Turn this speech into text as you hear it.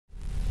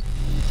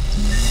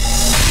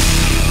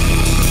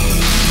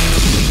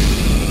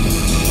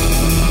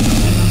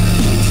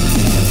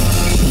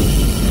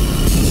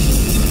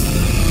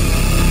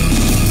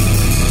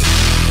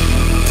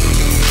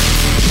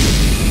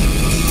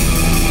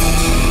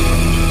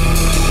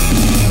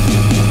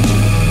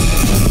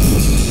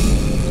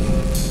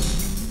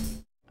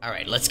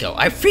let's go.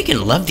 I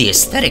freaking love the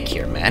aesthetic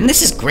here, man.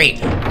 This is great.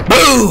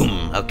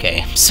 Boom!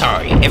 Okay,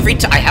 sorry. Every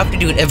time I have to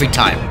do it every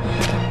time.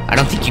 I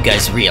don't think you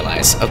guys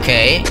realize,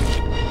 okay?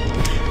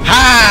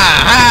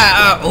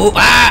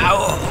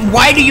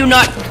 Why do you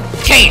not...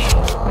 Kane!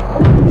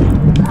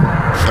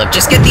 Look,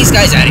 just get these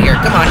guys out of here.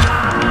 Come on.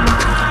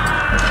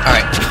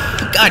 Alright.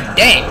 God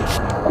dang.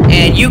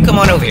 And you come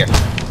on over here.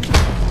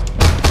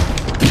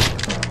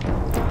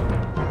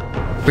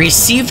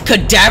 Received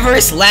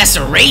cadaverous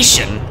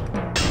laceration?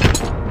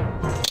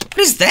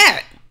 What is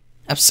that?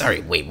 I'm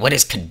sorry, wait, what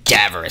is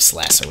cadaverous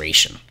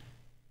laceration?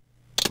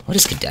 What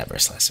is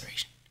cadaverous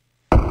laceration?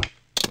 What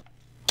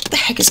the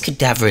heck is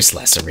cadaverous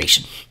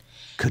laceration?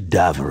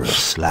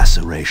 Cadaverous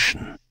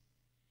laceration.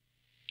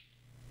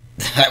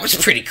 That was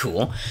pretty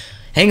cool.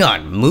 Hang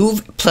on,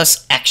 move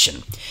plus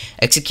action.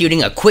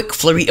 Executing a quick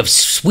flurry of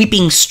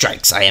sweeping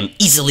strikes. I am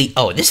easily...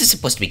 Oh, this is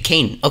supposed to be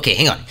Kane. Okay,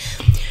 hang on.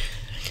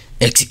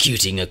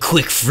 Executing a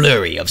quick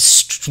flurry of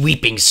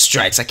sweeping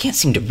strikes. I can't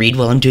seem to read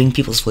while I'm doing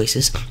people's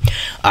voices.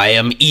 I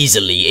am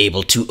easily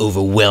able to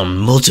overwhelm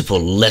multiple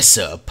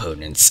lesser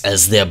opponents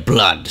as their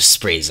blood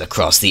sprays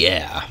across the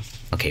air.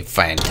 Okay,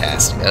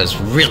 fantastic. That was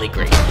really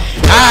great.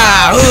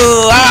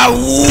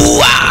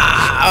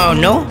 Oh,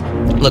 no?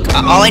 Look,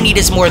 all I need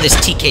is more of this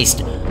TK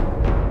stuff.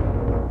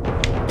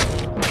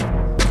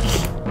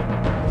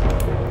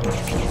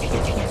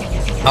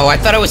 Oh, I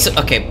thought I was...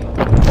 Okay.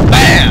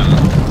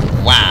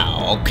 Bam! Wow.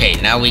 Okay,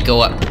 now we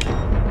go up.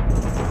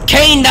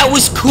 Kane, that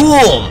was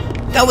cool!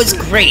 That was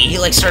great. He,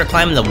 like, started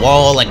climbing the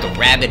wall like a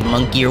rabid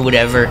monkey or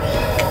whatever.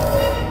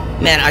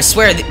 Man, I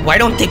swear, why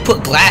don't they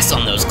put glass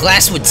on those?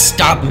 Glass would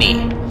stop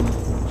me.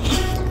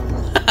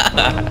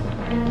 I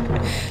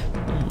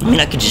mean,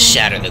 I could just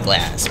shatter the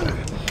glass. But...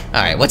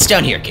 Alright, what's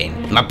down here,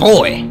 Kane? My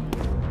boy!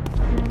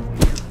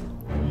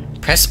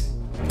 Press...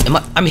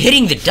 I'm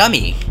hitting the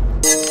dummy.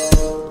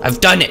 I've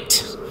done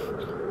it.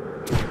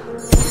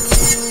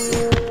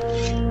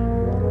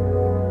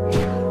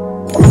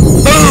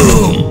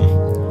 Boom!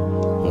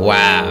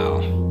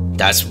 Wow.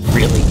 That's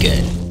really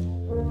good.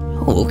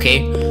 Oh,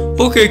 okay.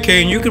 Okay,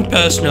 Kane, you can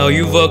pass now.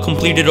 You've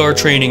completed our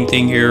training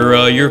thing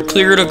here. You're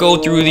clear to go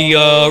through the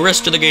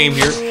rest of the game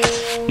here.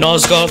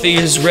 Nosgoth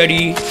is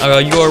ready.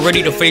 You are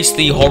ready to face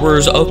the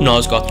horrors of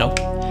Nosgoth now.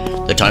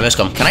 The time has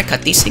come. Can I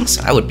cut these things?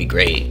 That would be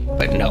great,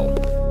 but no.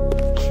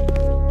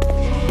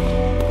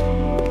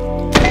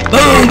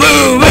 Boom,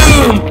 boom,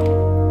 boom!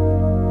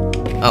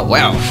 Oh,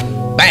 wow.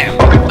 Bam!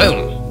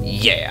 Boom!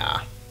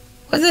 Yeah.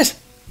 What's this?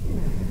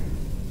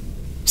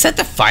 Is that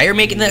the fire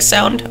making that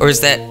sound? Or is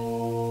that...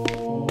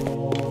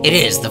 It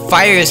is. The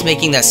fire is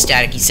making that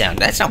staticky sound.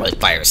 That's not what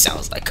fire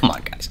sounds like. Come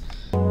on, guys.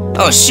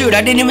 Oh, shoot.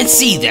 I didn't even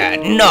see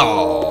that.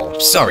 No.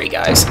 Sorry,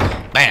 guys.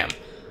 Bam.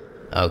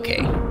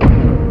 Okay.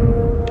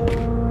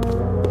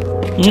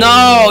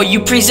 No!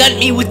 You present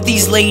me with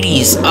these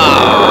ladies.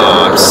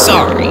 Oh, I'm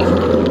sorry.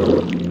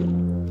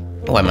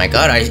 Oh my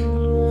god,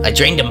 I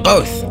drained them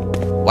both.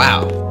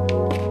 Wow.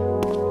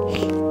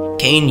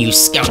 Kane, you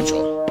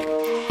scoundrel.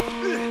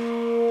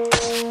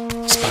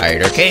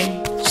 Spider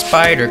Kane.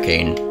 Spider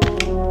Kane.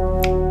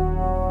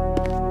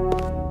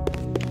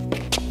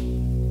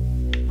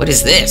 What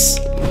is this?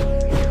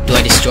 Do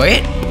I destroy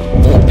it?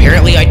 Oh,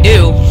 apparently I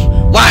do.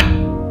 What?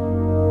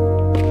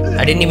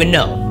 I didn't even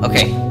know.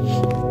 Okay.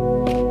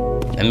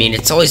 I mean,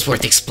 it's always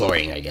worth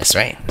exploring, I guess,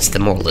 right? That's the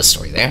moral of the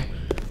story there.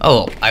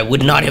 Oh, I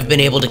would not have been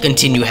able to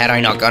continue had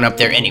I not gone up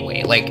there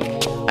anyway. Like,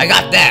 I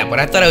got that, but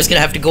I thought I was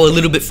gonna have to go a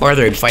little bit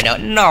farther and find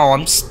out. No,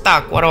 I'm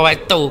stuck. What do I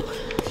do?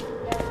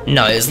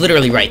 No, it was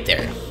literally right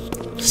there.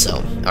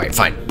 So, alright,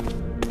 fine.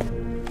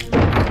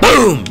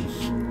 Boom!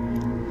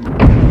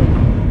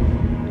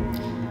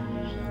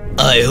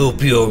 I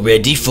hope you're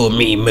ready for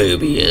me,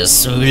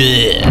 Mobius.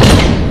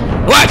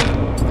 What?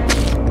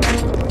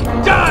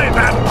 Die,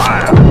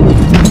 vampire!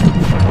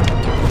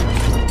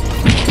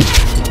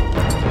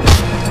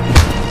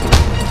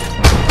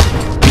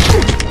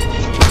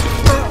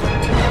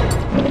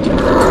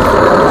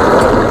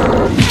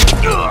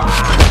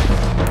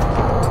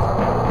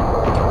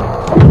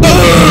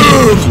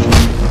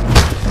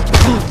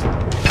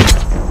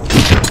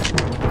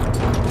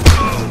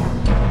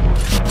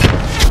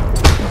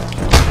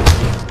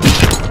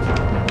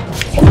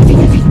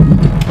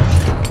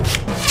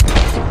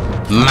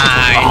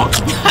 Mine!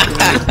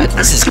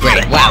 This is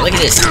great. Wow, look at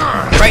this.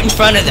 Right in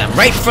front of them.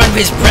 Right in front of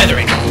his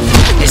brethren.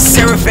 His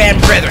Seraphan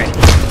brethren.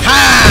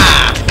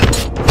 Ha!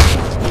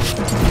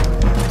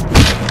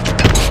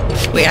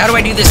 Wait, how do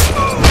I do this?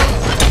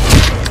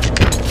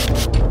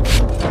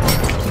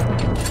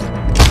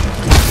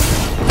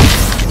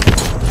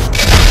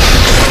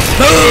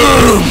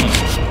 Boom!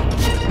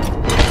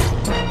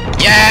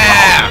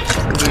 Yeah!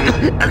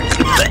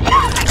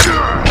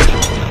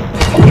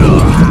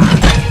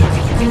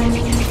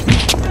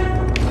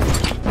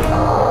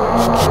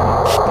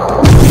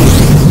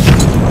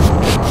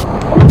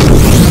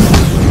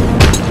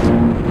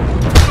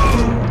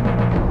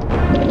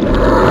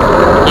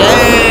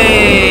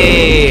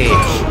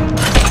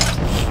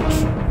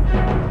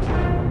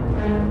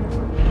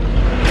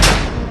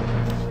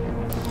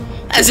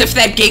 As if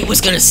that gate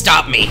was gonna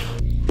stop me.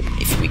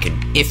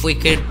 If we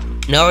could,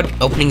 no,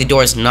 opening the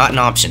door is not an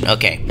option.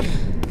 Okay,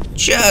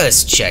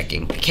 just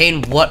checking.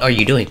 Kane, what are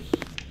you doing?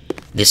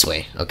 This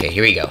way. Okay,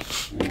 here we go.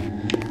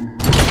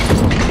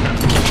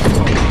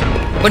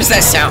 What is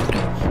that sound?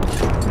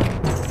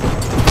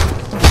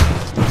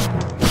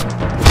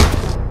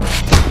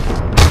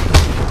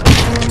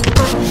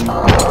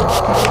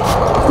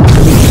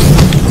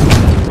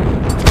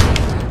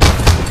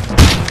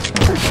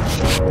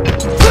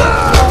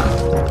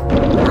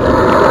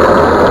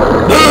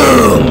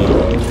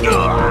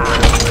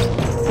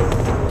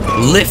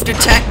 Lift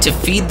attack to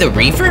feed the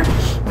Reaver?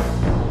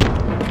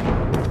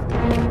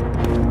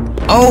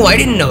 Oh, I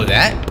didn't know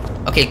that.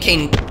 Okay,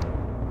 Kane,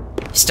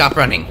 stop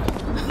running.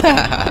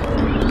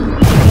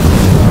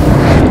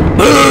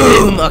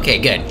 Boom! Okay,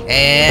 good.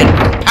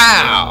 And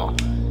pow!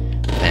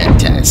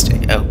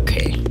 Fantastic.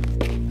 Okay.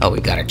 Oh, we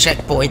got a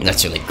checkpoint.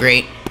 That's really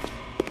great.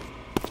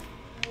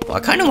 Well, I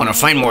kind of want to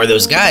find more of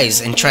those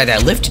guys and try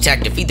that lift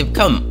attack to feed them.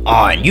 Come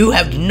on, you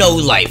have no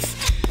life.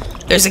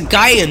 There's a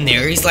guy in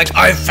there, he's like,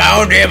 I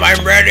found him,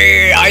 I'm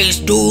ready, I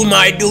do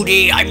my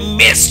duty, I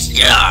missed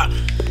ya!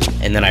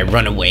 And then I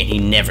run away and he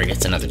never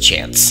gets another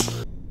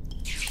chance.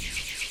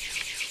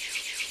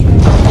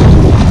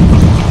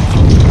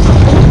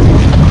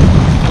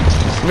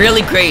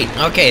 Really great.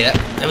 Okay,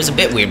 that was a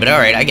bit weird, but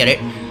alright, I get it.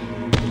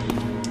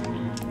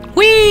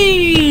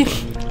 Whee!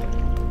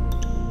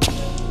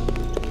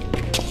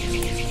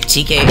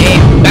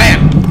 TKA,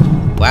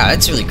 bam! Wow,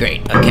 that's really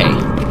great, okay.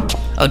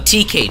 Oh,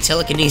 TK,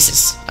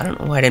 telekinesis. I don't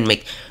know why I didn't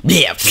make...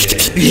 Bleh,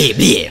 bleh,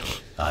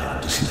 bleh. I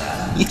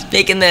understand. He's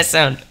making that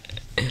sound.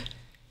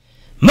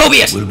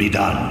 Mobius! Will be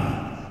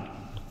done.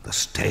 The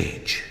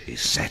stage is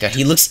set. God,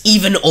 he looks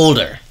even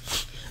older.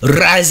 You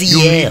Raziel.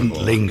 needn't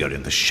linger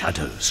in the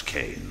shadows,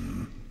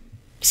 Kane.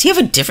 Does he have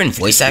a different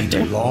voice It's actor?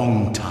 been a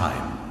long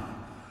time,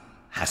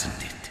 hasn't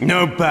it?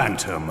 No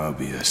banter,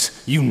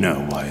 Mobius. You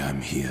know why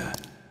I'm here.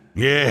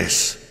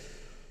 Yes,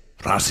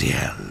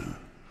 Raziel.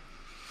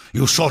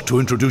 You sought to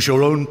introduce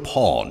your own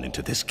pawn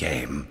into this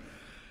game,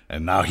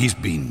 and now he's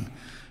been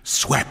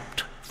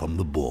swept from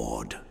the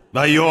board.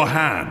 By your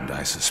hand,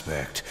 I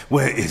suspect.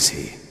 Where is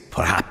he?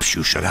 Perhaps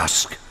you should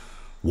ask,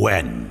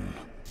 when?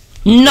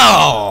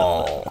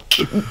 No!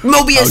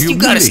 Mobius, How you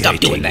gotta stop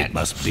humiliating doing that. It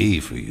must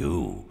be for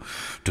you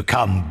to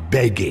come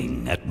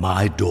begging at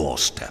my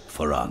doorstep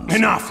for answers.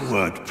 Enough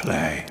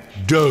wordplay.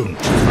 Don't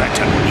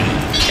threaten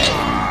me,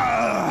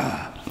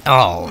 Kane.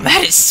 Oh,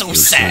 that is so You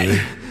sad.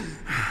 see,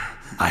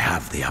 I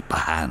have the upper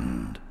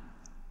hand.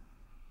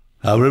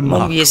 How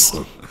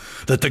remarkable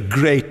that the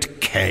great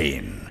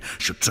Kane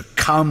should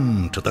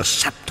succumb to the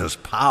scepter's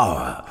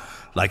power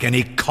like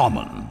any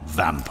common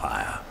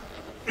vampire.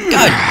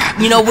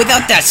 God, you know,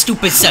 without that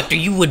stupid scepter,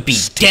 you would be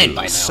dead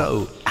by now.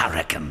 So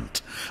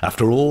arrogant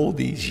after all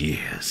these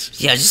years.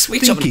 Yeah, just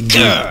reach up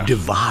Thinking and... you'd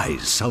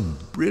devise some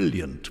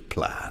brilliant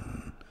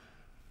plan.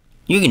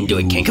 You can do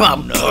it, King.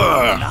 Come on.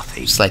 know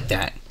nothing. Just like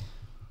that.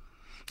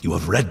 You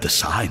have read the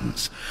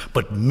signs,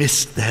 but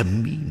missed their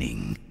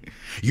meaning.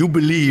 You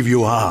believe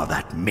you are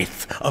that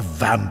myth of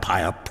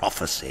vampire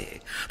prophecy,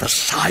 the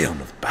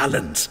scion of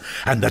balance,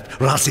 and that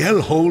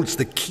Raziel holds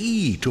the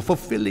key to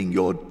fulfilling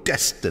your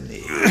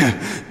destiny.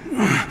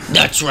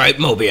 That's right,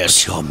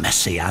 Mobius. Your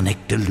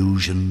messianic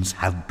delusions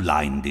have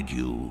blinded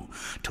you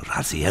to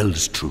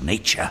Raziel's true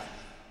nature.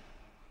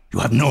 You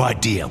have no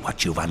idea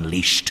what you've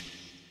unleashed.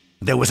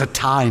 There was a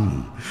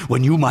time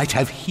when you might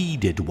have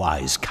heeded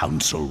wise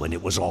counsel when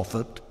it was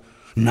offered.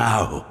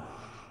 Now,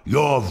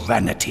 your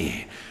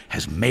vanity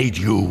has made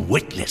you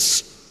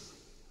witless.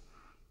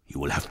 You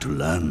will have to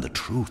learn the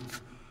truth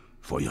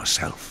for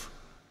yourself.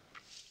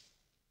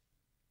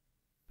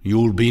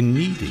 You'll be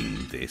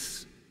needing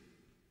this.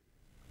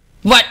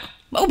 What?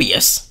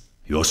 Mobius?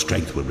 Your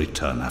strength will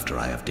return after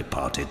I have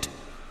departed.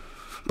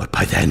 But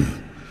by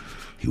then,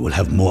 you will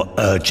have more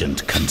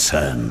urgent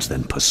concerns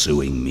than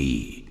pursuing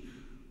me.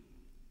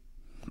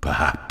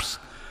 Perhaps,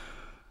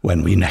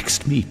 when we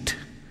next meet,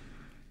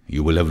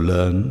 you will have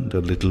learned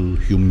a little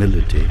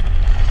humility.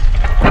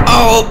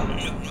 Oh,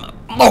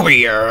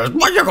 Mobius,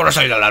 what are you gonna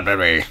say to that,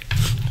 baby?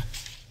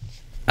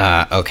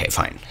 Okay,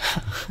 fine.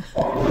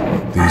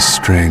 These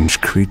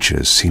strange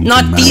creatures seem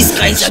Not to these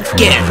guys manifest from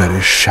again. the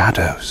very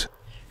shadows.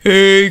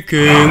 Hey,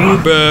 King,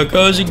 we're back.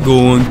 How's it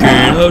going,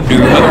 King? How do?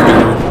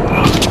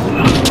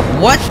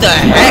 What the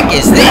heck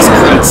is this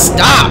crap?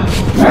 Stop!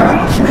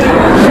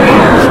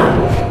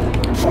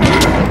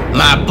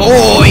 My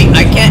boy!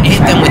 I can't hit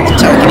them with the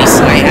telekinesis.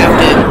 I have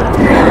to...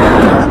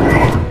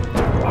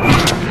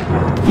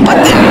 What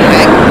the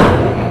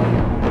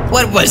heck?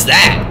 What was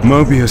that?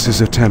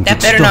 Mobius's attempt That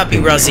at better not be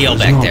stopping Raziel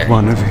was back not there.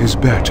 one of his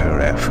better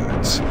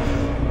efforts.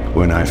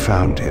 When I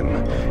found him,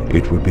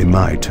 it would be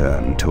my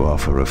turn to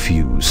offer a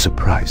few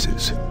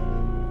surprises.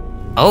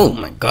 Oh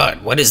my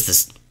god, what is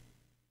this?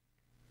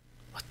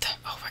 What the?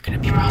 Oh, we're gonna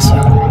be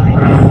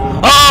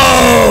Raziel.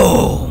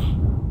 Oh!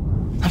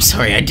 I'm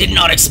sorry, I did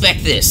not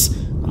expect this.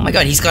 Oh my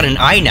god, he's got an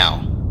eye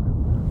now.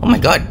 Oh my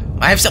god,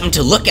 I have something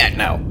to look at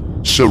now.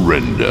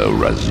 Surrender,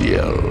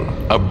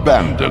 Raziel.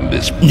 Abandon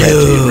this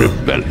petty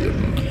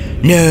rebellion.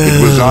 No.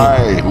 It was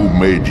I who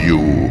made you.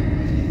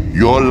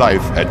 Your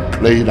life had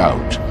played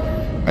out,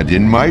 and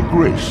in my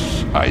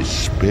grace, I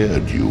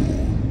spared you.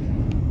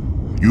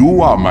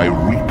 You are my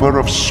reaper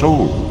of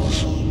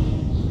souls.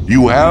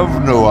 You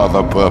have no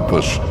other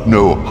purpose,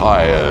 no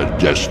higher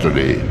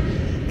destiny.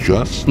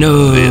 Just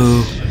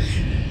this.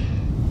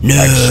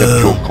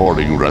 Accept your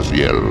calling,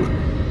 Raziel.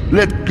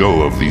 Let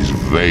go of these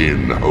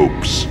vain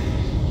hopes.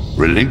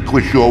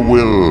 Relinquish your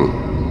will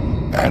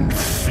and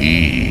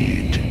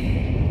feed.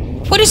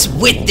 What is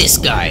with this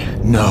guy?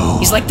 No.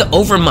 He's like the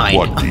overmind.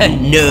 What do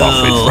you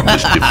profit from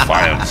this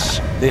defiance?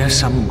 There's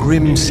some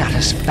grim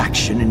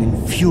satisfaction in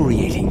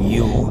infuriating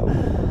you.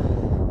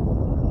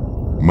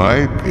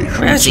 My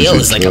patience Raziel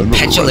is like a eternal,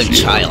 petulant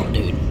Raziel. child,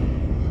 dude.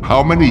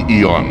 How many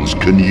eons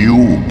can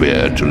you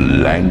bear to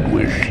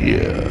languish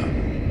here?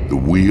 The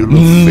wheel of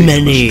fate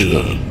Many.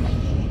 must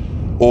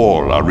turn.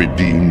 All are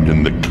redeemed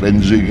in the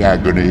cleansing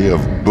agony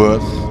of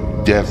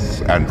birth,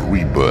 death, and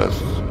rebirth.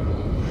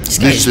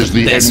 This is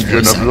the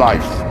engine of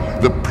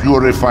life, the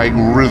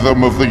purifying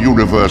rhythm of the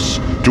universe,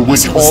 to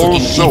which all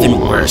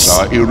souls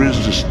are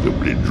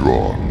irresistibly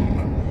drawn.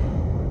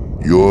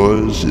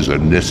 Yours is a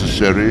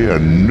necessary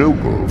and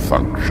noble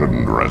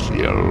function,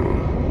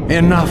 Raziel.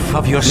 Enough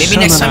of your Maybe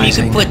next time you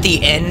can sermonizing. put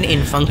the N in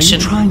Are you function.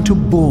 trying to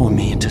bore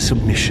me into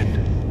submission?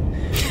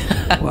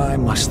 Why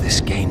must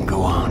this game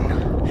go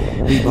on?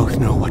 We both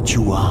know what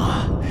you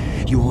are.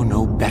 You're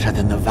no better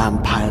than the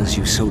vampires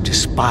you so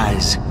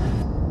despise.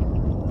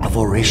 A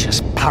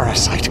voracious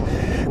parasite,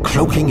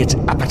 cloaking its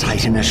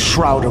appetite in a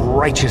shroud of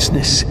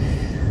righteousness.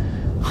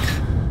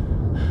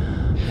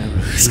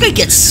 This guy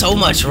gets so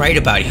much right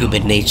about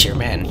human nature,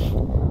 man.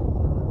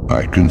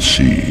 I can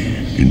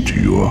see into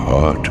your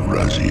heart,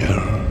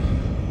 Raziel.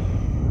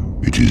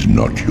 It is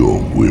not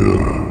your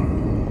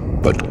will,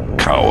 but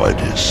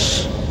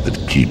cowardice that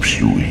keeps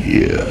you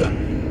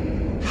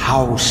here.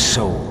 How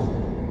so?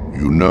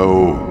 You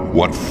know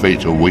what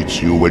fate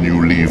awaits you when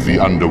you leave the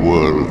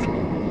underworld.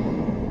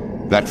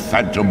 That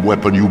phantom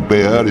weapon you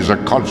bear is a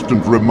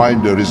constant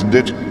reminder, isn't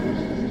it?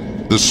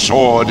 The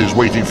sword is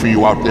waiting for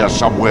you out there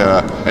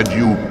somewhere, and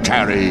you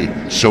tarry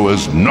so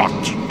as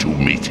not to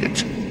meet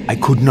it. I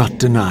could not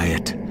deny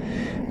it.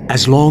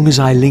 As long as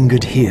I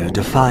lingered here,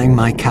 defying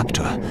my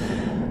captor,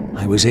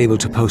 I was able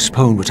to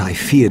postpone what I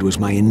feared was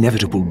my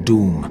inevitable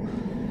doom.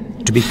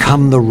 To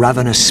become the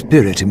ravenous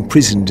spirit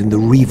imprisoned in the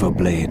Reaver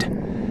Blade.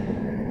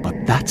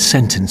 But that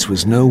sentence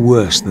was no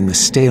worse than the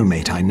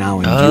stalemate I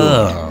now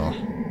endured.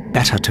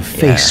 Better to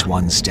face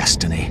one's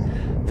destiny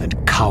than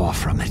cower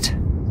from it.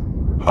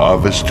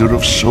 Harvester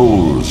of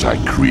souls, I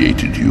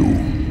created you.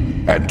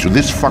 And to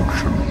this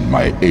function,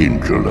 my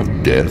angel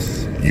of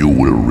death, you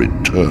will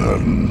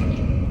return.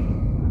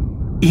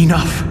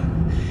 Enough.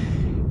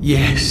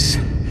 Yes,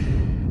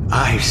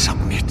 I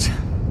submit.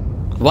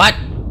 What?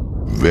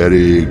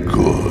 Very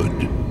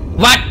good.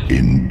 What?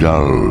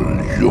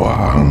 Indulge your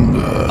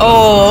hunger.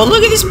 Oh,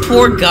 look at this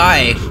poor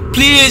guy.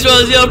 Please,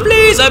 Raziel,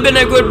 please, I've been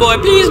a good boy.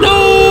 Please,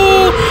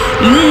 no!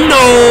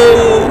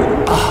 No!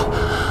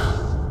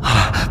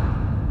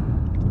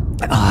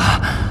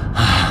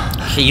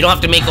 Okay, you don't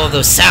have to make all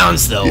those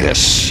sounds, though.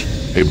 Yes,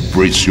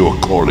 embrace your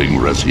calling,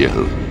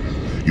 Raziel.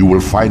 You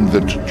will find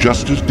that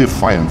just as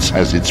defiance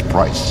has its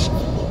price,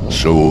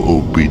 so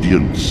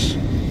obedience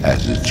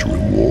has its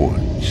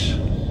rewards.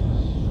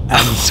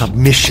 And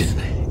submission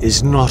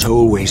is not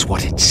always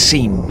what it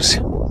seems.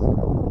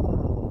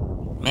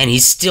 Man,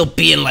 he's still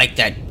being like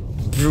that...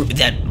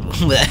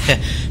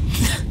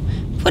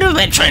 What am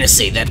I trying to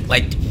say? That,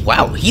 like...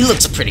 Wow, he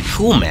looks pretty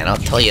cool, man, I'll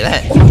tell you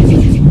that.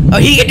 Oh,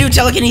 he can do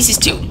telekinesis,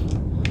 too.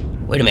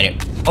 Wait a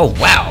minute. Oh,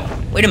 wow.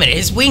 Wait a minute,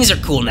 his wings are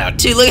cool now,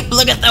 too.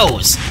 Look at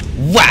those.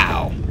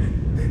 Wow.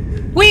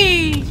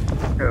 Whee!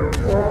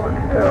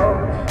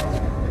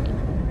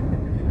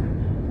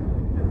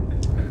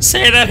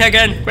 Say that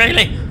again,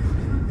 really?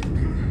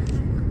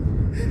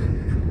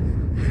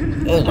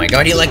 Oh my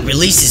god, he like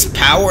releases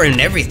power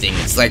and everything.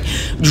 It's like...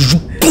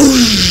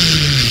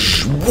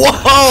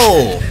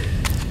 Whoa!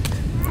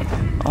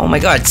 Oh my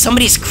god,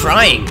 somebody's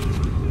crying.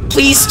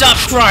 Please stop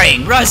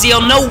crying.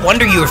 Raziel, no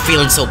wonder you were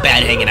feeling so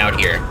bad hanging out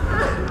here.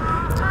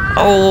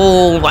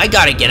 Oh, I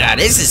gotta get out.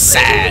 This is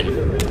sad.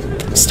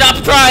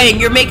 Stop crying,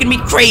 you're making me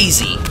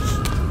crazy.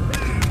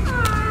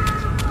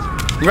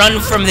 Run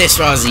from this,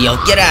 Raziel.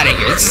 Get out of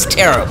here. This is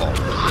terrible.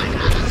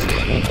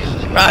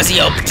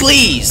 Raziel,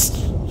 please.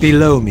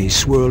 Below me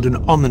swirled an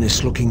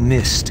ominous-looking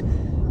mist.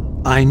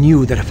 I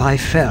knew that if I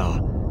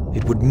fell,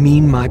 it would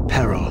mean my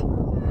peril.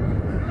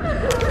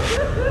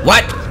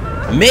 What?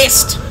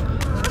 Missed?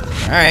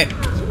 Alright.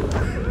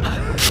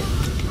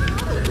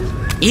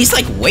 He's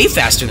like way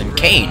faster than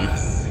Kane.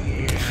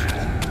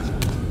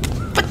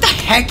 What the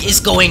heck is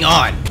going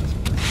on?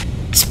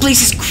 This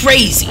place is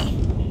crazy.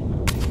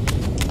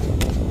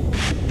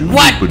 Do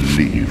What? you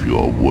believe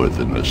your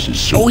worthiness is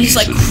so Oh, he's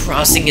like easily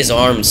crossing his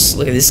arms.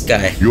 Look at this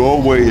guy.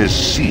 Your way is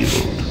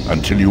sealed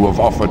until you have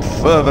offered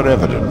further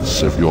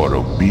evidence of your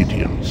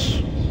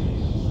obedience.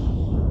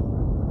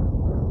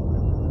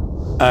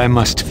 I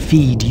must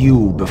feed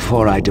you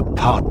before I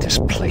depart this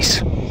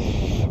place.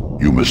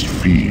 You must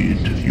feed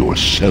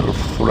yourself,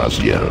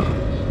 Raziel.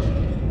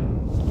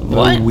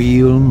 What? The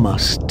wheel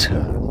must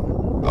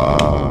turn.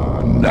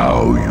 Ah,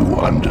 now you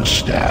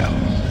understand.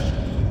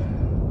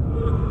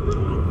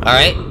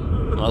 Alright.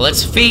 Well,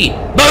 let's feed.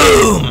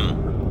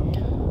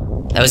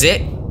 Boom! That was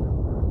it?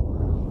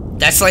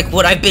 That's like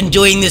what I've been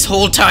doing this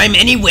whole time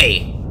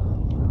anyway.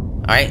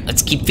 Alright,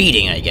 let's keep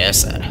feeding, I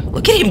guess.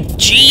 Look at him,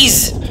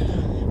 jeez!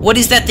 What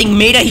is that thing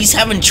made of? He's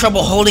having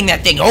trouble holding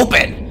that thing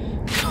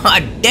open.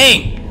 God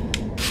dang!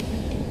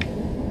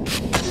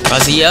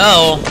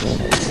 Raziel.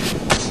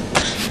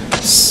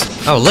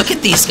 Oh, look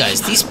at these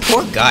guys. These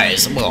poor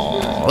guys.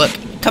 Oh, look.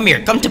 Come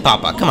here. Come to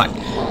Papa. Come on.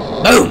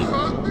 Boom!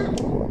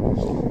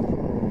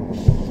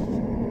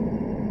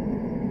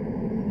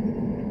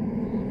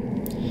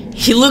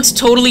 He looks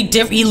totally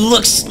different. He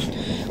looks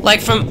like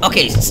from...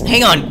 Okay,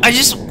 hang on.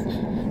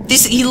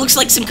 He looks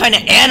like some kind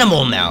of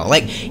animal now.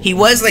 Like, he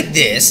was like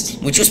this,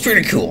 which was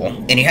pretty cool,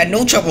 and he had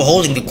no trouble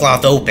holding the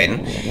cloth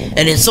open.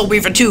 And in Soul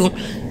Reaver 2,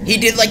 he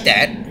did like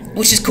that,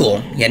 which is cool.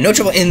 He had no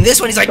trouble. In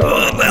this one, he's like...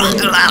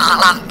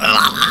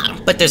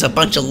 But there's a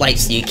bunch of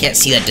lights, so you can't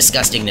see that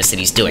disgustingness that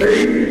he's doing.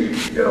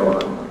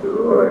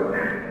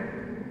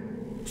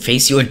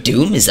 Face your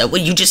doom? Is that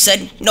what you just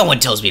said? No one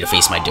tells me to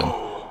face my doom.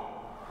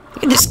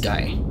 Look at this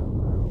guy.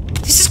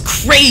 This is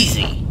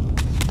crazy.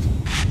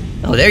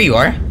 Oh, there you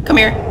are. Come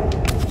here.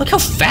 Look how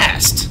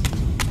fast.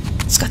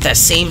 It's got that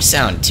same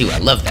sound, too. I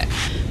love that.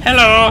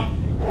 Hello.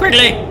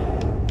 Quickly.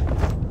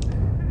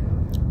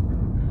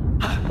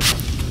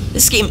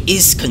 This game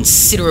is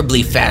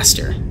considerably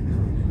faster.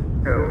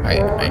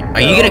 Alright,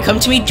 are you gonna come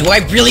to me? Do I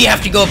really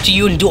have to go up to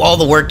you and do all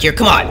the work here?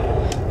 Come on.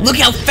 Look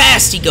how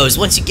fast he goes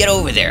once you get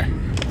over there.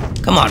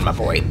 Come on, my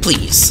boy.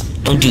 Please.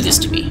 Don't do this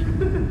to me.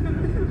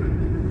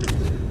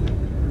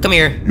 Come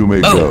here. You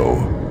may Boom.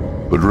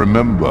 go, but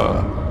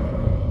remember,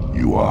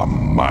 you are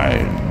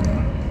mine.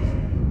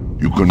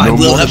 You can no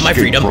more have my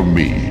escape freedom. from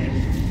me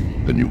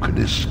than you can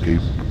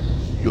escape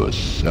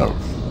yourself.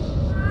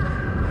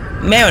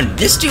 Man,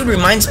 this dude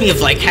reminds me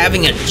of like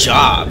having a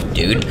job,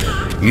 dude.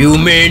 You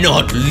may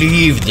not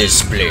leave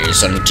this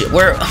place until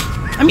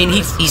I mean,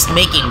 he's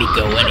making me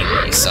go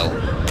anyway, so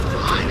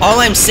all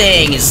I'm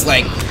saying is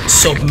like,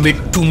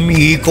 submit to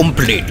me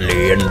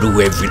completely and do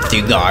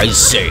everything I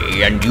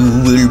say and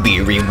you will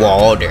be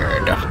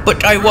rewarded.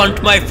 But I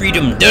want my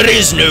freedom. There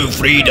is no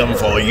freedom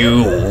for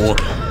you.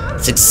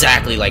 It's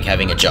exactly like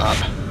having a job.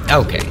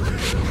 Okay.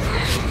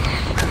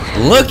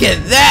 Look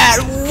at that!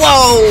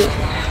 Whoa!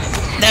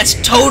 That's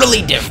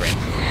totally different.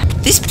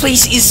 This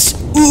place is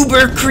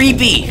uber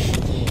creepy.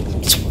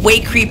 It's way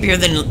creepier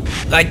than,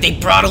 like, they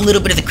brought a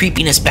little bit of the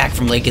creepiness back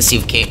from Legacy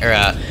of K, or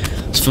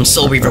from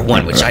Soul Reaver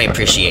 1, which I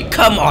appreciate.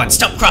 Come on,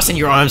 stop crossing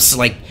your arms,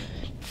 like,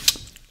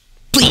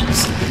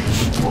 please.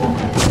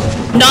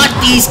 Not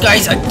these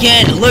guys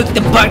again. Look,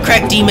 the butt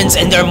crack demons,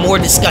 and they're more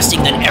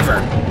disgusting than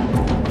ever.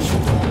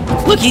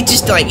 Look, he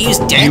just, like, he was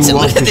dancing.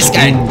 Look at this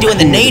guy doing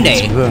the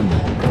nay-nay.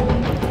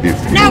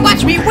 Now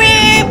watch me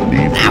whip!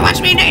 Now watch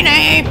me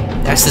nay-nay!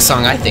 That's the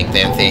song I think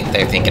they're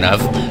thinking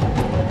of.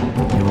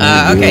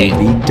 Okay.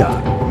 Be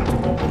done.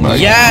 My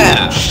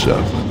Yeah. good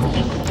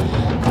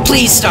servant.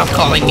 Please stop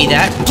calling me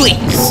that,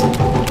 please.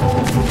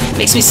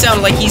 Makes me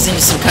sound like he's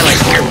into some kind of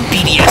like weird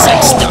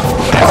BDSM stuff or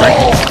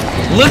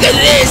whatever. Look at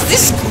this!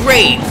 This is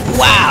great!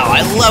 Wow,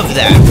 I love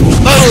that.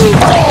 Boom!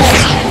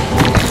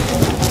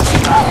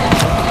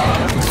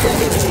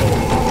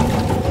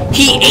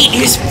 He ate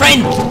his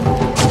friend!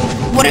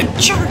 What a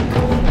jerk!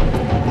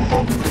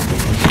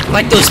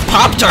 Like those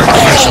Pop-Tart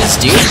commercials,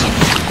 dude.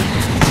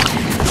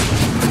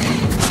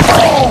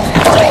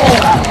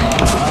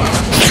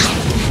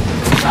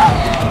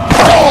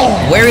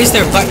 Where is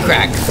their butt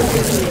crack?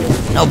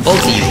 No,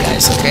 both of you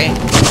guys, okay?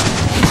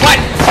 What?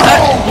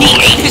 He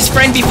ate his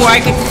friend before I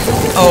could...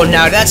 Oh,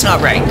 no, that's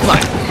not right. Come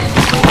on.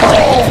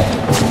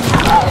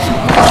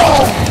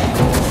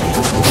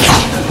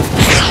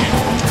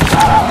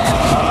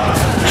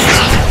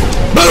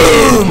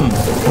 Boom!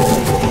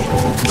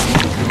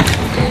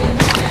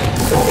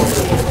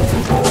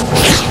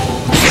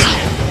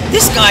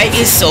 This guy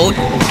is so...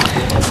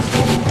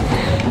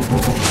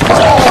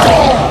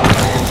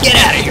 Get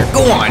out of here.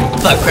 Go on,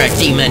 butt crack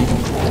demon.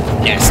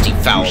 Nasty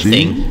foul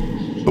thing.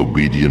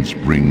 Obedience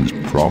brings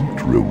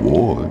prompt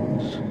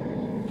rewards.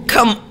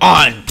 Come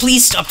on,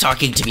 please stop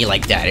talking to me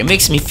like that. It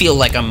makes me feel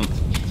like I'm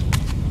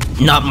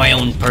not my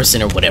own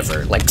person or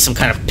whatever, like some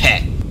kind of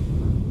pet.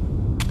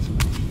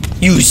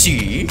 You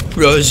see,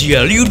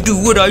 Raziel, you do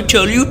what I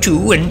tell you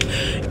to, and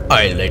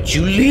I let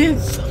you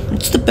live.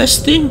 It's the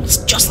best thing. It's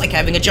just like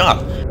having a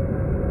job.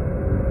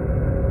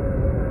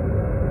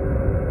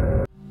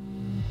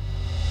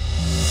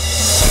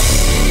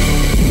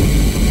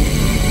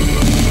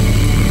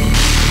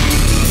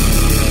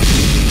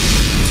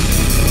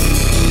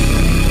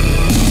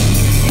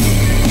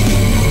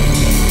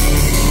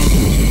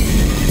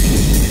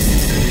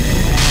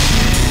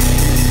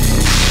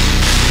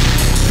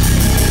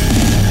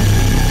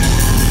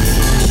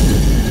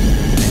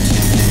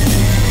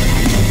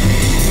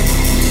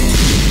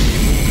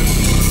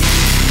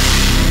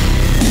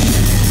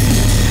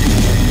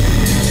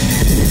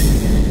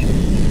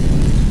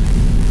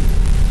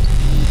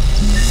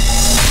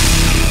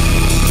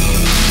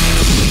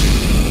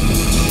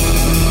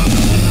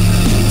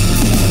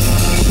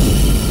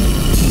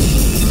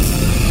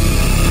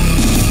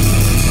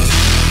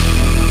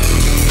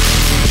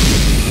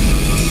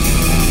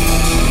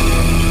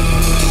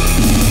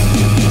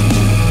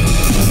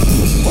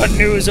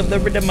 Heroes of the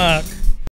Riddermark.